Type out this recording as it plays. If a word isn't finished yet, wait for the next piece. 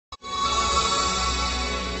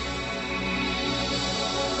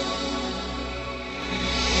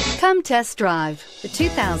Come test drive the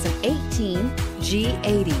 2018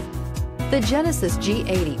 G80. The Genesis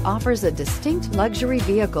G80 offers a distinct luxury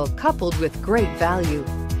vehicle coupled with great value.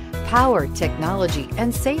 Power, technology,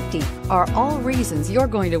 and safety are all reasons you're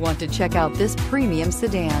going to want to check out this premium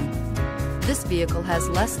sedan. This vehicle has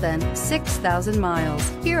less than 6,000 miles.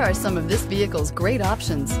 Here are some of this vehicle's great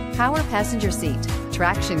options: power passenger seat,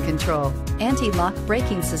 traction control, anti-lock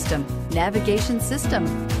braking system, navigation system,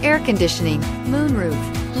 air conditioning,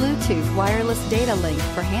 moonroof, Bluetooth wireless data link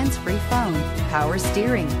for hands-free phone, power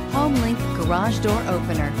steering, home link garage door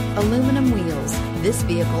opener, aluminum wheels. This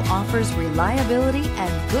vehicle offers reliability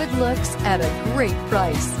and good looks at a great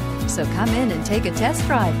price. So come in and take a test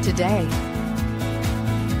drive today.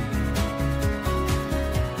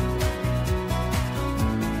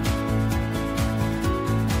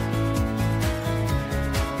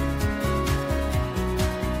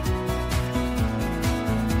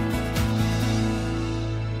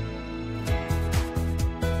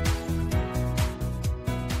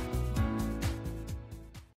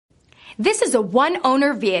 This is a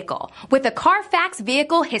one-owner vehicle with a CARFAX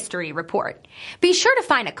Vehicle History Report. Be sure to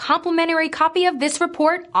find a complimentary copy of this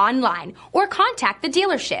report online or contact the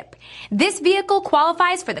dealership. This vehicle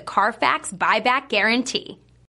qualifies for the CARFAX buyback guarantee.